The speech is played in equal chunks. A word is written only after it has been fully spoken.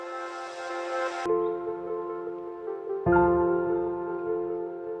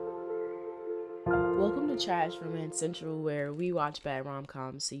Trash Romance Central, where we watch bad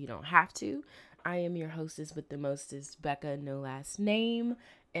rom-coms so you don't have to. I am your hostess with the mostest, Becca, no last name,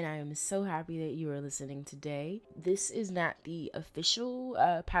 and I am so happy that you are listening today. This is not the official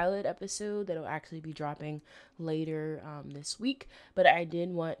pilot episode that will actually be dropping later this week, but I did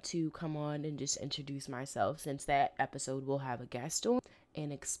want to come on and just introduce myself since that episode will have a guest on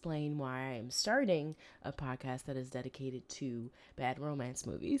and explain why I am starting a podcast that is dedicated to bad romance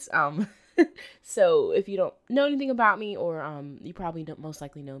movies. So if you don't know anything about me, or you probably don't most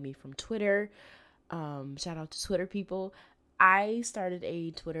likely know me from Twitter, shout out to Twitter people. I started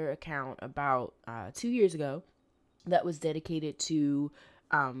a Twitter account about 2 years ago that was dedicated to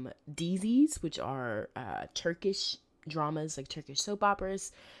Dizis, which are Turkish dramas, like Turkish soap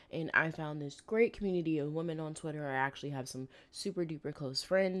operas. And I found this great community of women on Twitter. I actually have some super duper close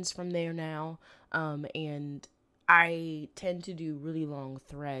friends from there now. And I tend to do really long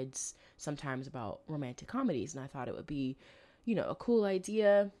threads sometimes about romantic comedies. And I thought it would be, a cool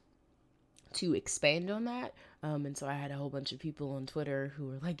idea to expand on that. And so I had a whole bunch of people on Twitter who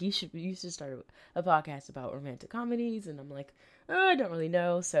were like, you should start a podcast about romantic comedies. And I'm like, oh, I don't really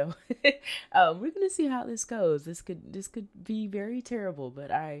know. So we're gonna see how this goes. This could be very terrible,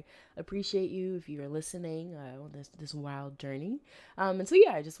 but I appreciate you if you are listening on this wild journey. And so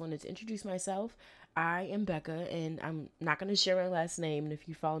yeah, I just wanted to introduce myself. I am Becca, and I'm not gonna share my last name. And if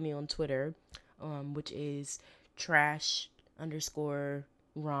you follow me on Twitter, which is trash underscore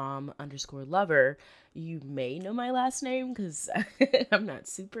rom underscore lover, you may know my last name because I'm not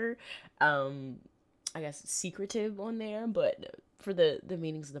super I guess secretive on there, but for the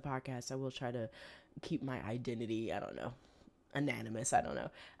meanings of the podcast I will try to keep my identity, I don't know, anonymous, I don't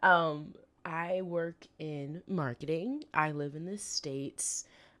know. I work in marketing. I live in the States.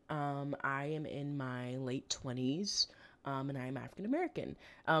 I am in my late 20s, and I am African American.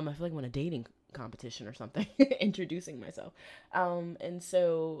 I feel like I'm on a dating competition or something, introducing myself. And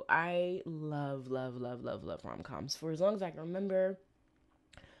so I love rom-coms. For as long as I can remember,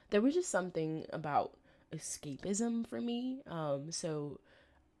 there was just something about escapism for me. So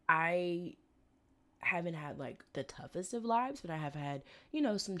I haven't had like the toughest of lives, but I have had,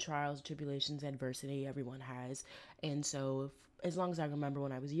 some trials, tribulations, adversity. Everyone has. And so as long as I remember,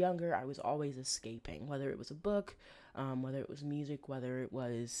 when I was younger, I was always escaping, whether it was a book, whether it was music, whether it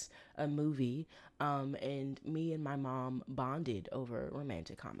was a movie. And me and my mom bonded over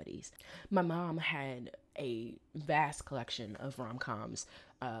romantic comedies. My mom had a vast collection of rom-coms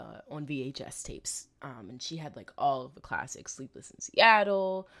on VHS tapes. And she had like all of the classics: Sleepless in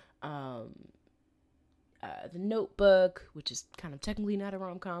Seattle, The Notebook, which is kind of technically not a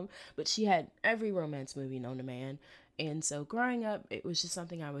rom-com, but she had every romance movie known to man. And so growing up, it was just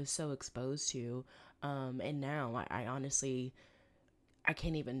something I was so exposed to. And now I honestly, I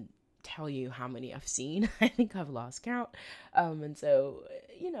can't even tell you how many I've seen. I think I've lost count. And so,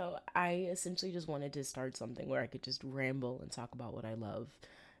 I essentially just wanted to start something where I could just ramble and talk about what I love.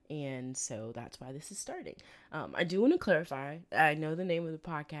 And so that's why this is starting. I do want to clarify, I know the name of the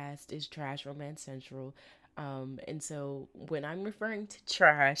podcast is Trash Romance Central. And so when I'm referring to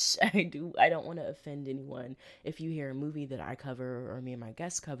trash, I don't want to offend anyone. If you hear a movie that I cover or me and my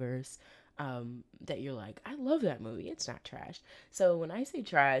guest covers, that you're like, I love that movie, it's not trash. So when I say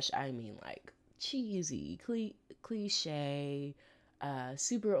trash, I mean like cheesy, cliche,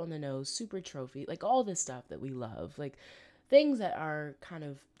 super on the nose, super trophy, like all this stuff that we love, like things that are kind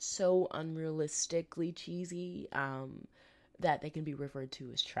of so unrealistically cheesy, that they can be referred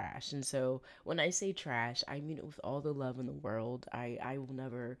to as trash. And so when I say trash, I mean it with all the love in the world. I will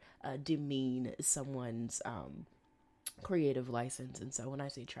never demean someone's creative license. And so when I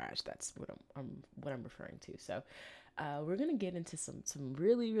say trash, that's what I'm referring to. So we're gonna get into some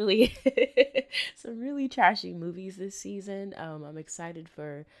really some really trashy movies this season. I'm excited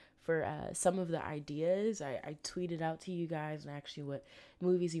for some of the ideas. I tweeted out to you guys and actually what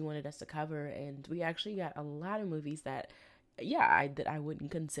movies you wanted us to cover, and we actually got a lot of movies that I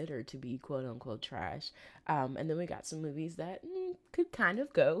wouldn't consider to be quote unquote trash. And then we got some movies that could kind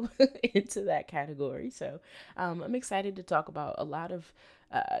of go into that category. So I'm excited to talk about a lot of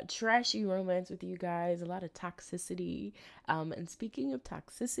trashy romance with you guys, a lot of toxicity. And speaking of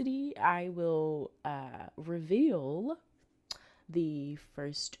toxicity, I will reveal the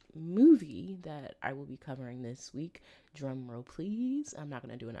first movie that I will be covering this week. Drum roll, please. I'm not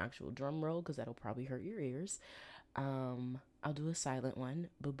going to do an actual drum roll because that'll probably hurt your ears. I'll do a silent one.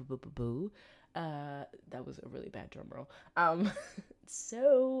 Boo, boo, boo, boo, boo. That was a really bad drum roll.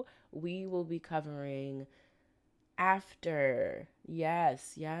 So we will be covering After.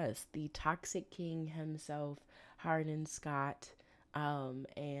 Yes, the Toxic King himself, Hardin Scott.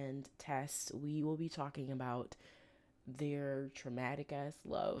 And Tess, we will be talking about their traumatic ass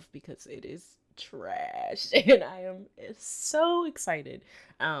love because it is trash and I am so excited.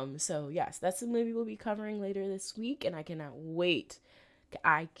 So yes, that's the movie we'll be covering later this week, and I cannot wait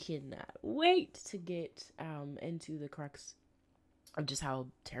to get into the crux of just how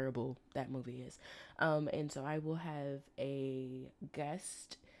terrible that movie is. And so I will have a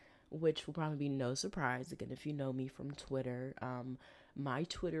guest, which will probably be no surprise. Again, if you know me from Twitter, my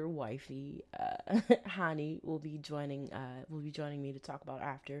Twitter wifey, Hani, will be joining me to talk about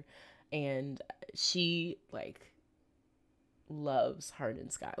After, and she like loves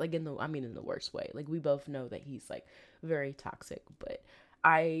Hard Sky, like in the worst way. Like we both know that he's like very toxic, but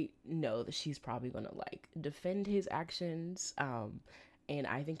I know that she's probably gonna like defend his actions. And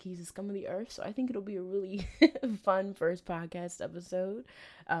I think he's a scum of the earth, so I think it'll be a really fun first podcast episode.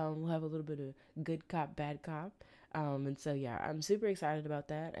 We'll have a little bit of good cop, bad cop. And so yeah, I'm super excited about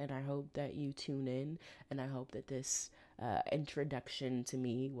that, and I hope that you tune in, and I hope that this introduction to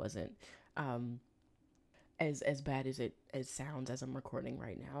me wasn't as bad as it sounds as I'm recording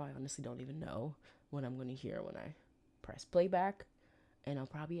right now. I honestly don't even know what I'm going to hear when I press playback, and I'll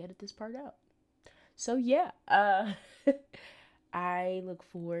probably edit this part out. So yeah, I look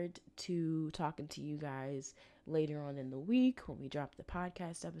forward to talking to you guys later on in the week when we drop the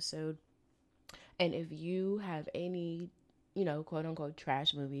podcast episode. And if you have any, quote unquote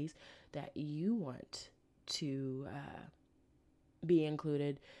trash movies that you want to be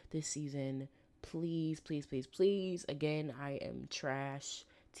included this season, please, please, please, please. Again, I am trash.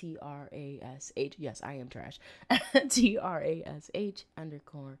 TRASH. Yes, I am trash. TRASH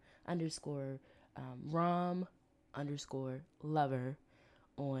underscore rom underscore lover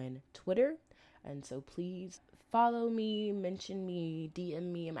on Twitter. And so please follow me, mention me,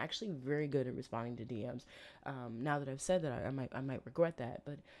 DM me. I'm actually very good at responding to DMs. Now that I've said that, I might regret that.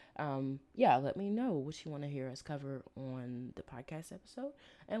 But yeah, let me know what you want to hear us cover on the podcast episode,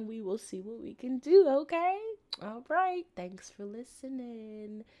 and we will see what we can do. Okay. All right. Thanks for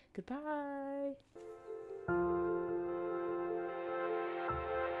listening. Goodbye.